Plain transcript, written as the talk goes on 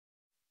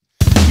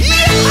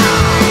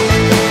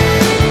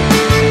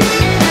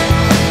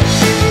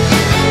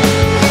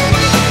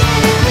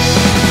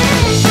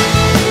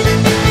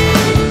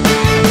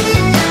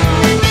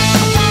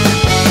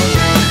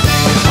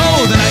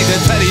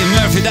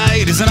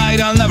night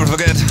I'll never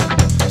forget.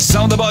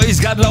 So the boys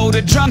got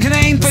loaded, drunk and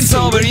ain't been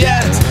sober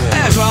yet.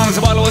 As long as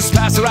the bottle was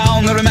passed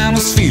around, every man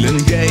was feeling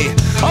gay.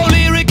 Oh,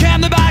 lyric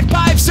and the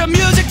bagpipes, some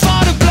music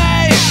for to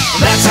play.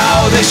 That's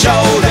how they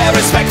showed their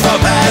respect for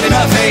Paddy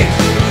Murphy.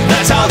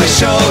 That's how they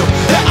showed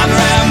their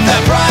honor and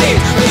their pride.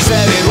 They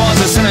said it was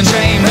a sin and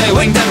shame, they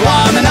winked at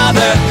one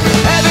another.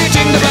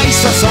 Everything the bass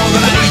was all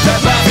the night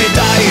that Murphy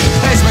died.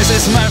 As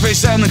Mrs. Murphy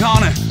stood in the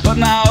corner,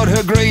 putting out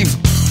her grief,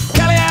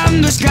 Kelly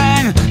and his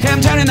gang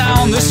came turning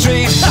down the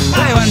street.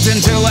 They went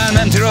into an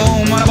empty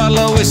room on a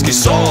bottle of whiskey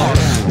sore.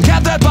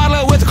 Kept that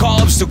bottle with the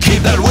corpse to keep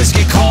that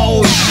whiskey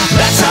cold.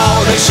 That's how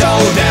they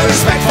showed their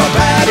respect for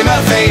Paddy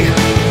Murphy.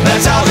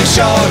 That's how they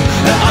showed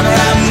their honor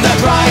and their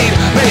pride.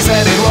 They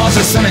said it was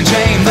a sin and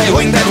shame, they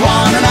winked at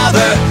one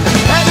another.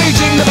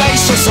 Everything the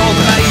bass was all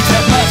the night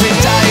that Murphy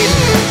died.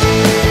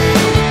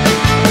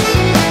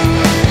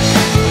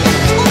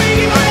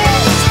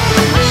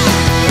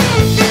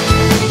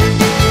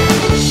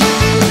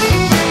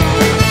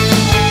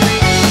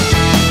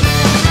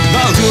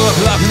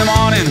 O'clock in the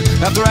morning,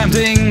 after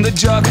emptying the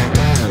jug,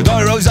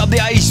 Dory rose up the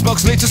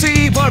icebox late to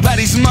see poor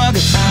Paddy's mug.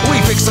 We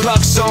fixed the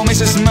clock so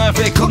Mrs.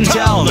 Murphy couldn't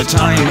tell the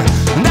time.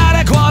 And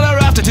at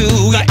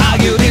 2:15, I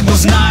argued it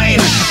was 9.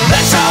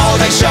 That's how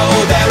they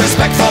showed their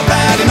respect for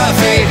Paddy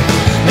Murphy.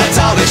 That's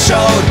how they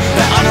showed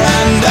their honor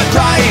and their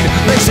pride.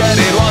 They said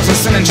it was a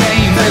sin and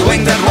shame, they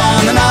winked at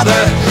one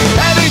another.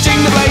 Everything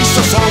the place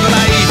was all the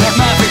night that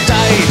Murphy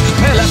died.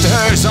 They left the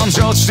hearse on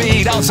Short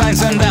Street outside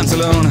St. Dan's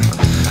Saloon.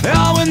 They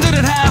all went in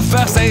at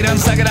 8:30 and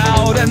stuck it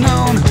out at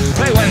noon.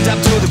 They went up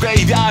to the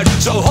graveyard,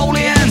 so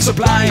holy and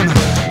sublime.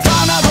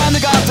 Found out when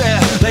they got there,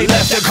 they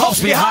left their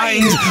corpse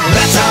behind.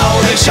 That's how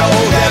they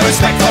showed their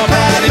respect for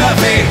Paddy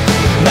Murphy.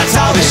 That's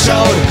how they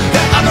showed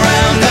their honor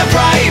and their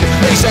pride.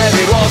 They said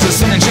it was a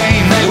sin and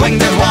shame, they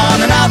winked at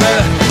one another.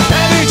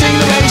 Everything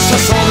the bass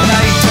was all the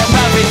night that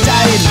Murphy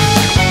died.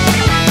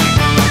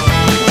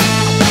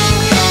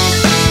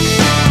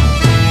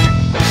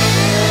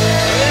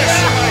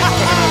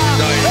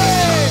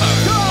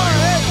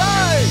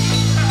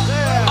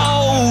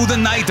 The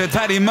night that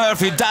Paddy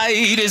Murphy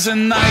died is a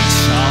night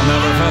I'll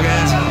never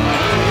forget.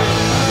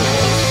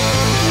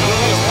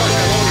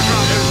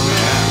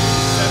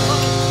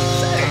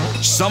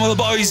 Some of the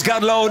boys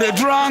got loaded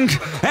drunk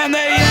and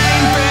they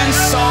ain't been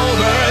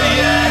sober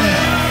yet.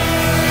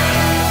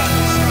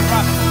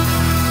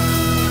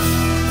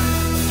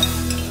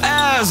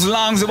 As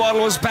long as the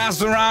bottle was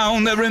passed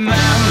around, every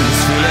man was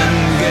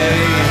feeling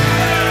gay.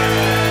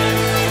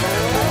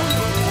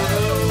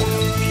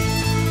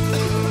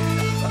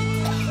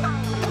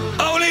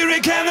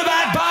 And the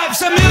bagpipes,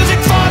 the music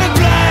for to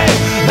play.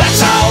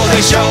 That's how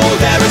they showed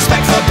their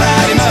respect for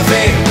Paddy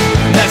Murphy.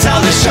 That's how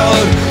they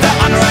showed their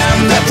honor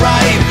and their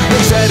pride.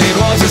 They said it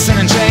was a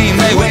sin and shame,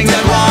 they winked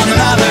at one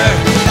another.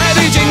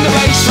 Everything the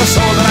bass was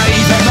all the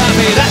night that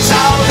Murphy. That's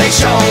how they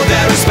showed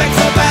their respect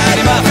for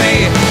Paddy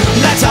Murphy.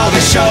 That's how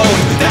they showed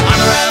their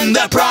honor and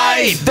their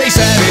pride. They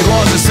said it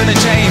was a sin and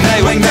shame, they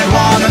winked at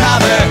one another.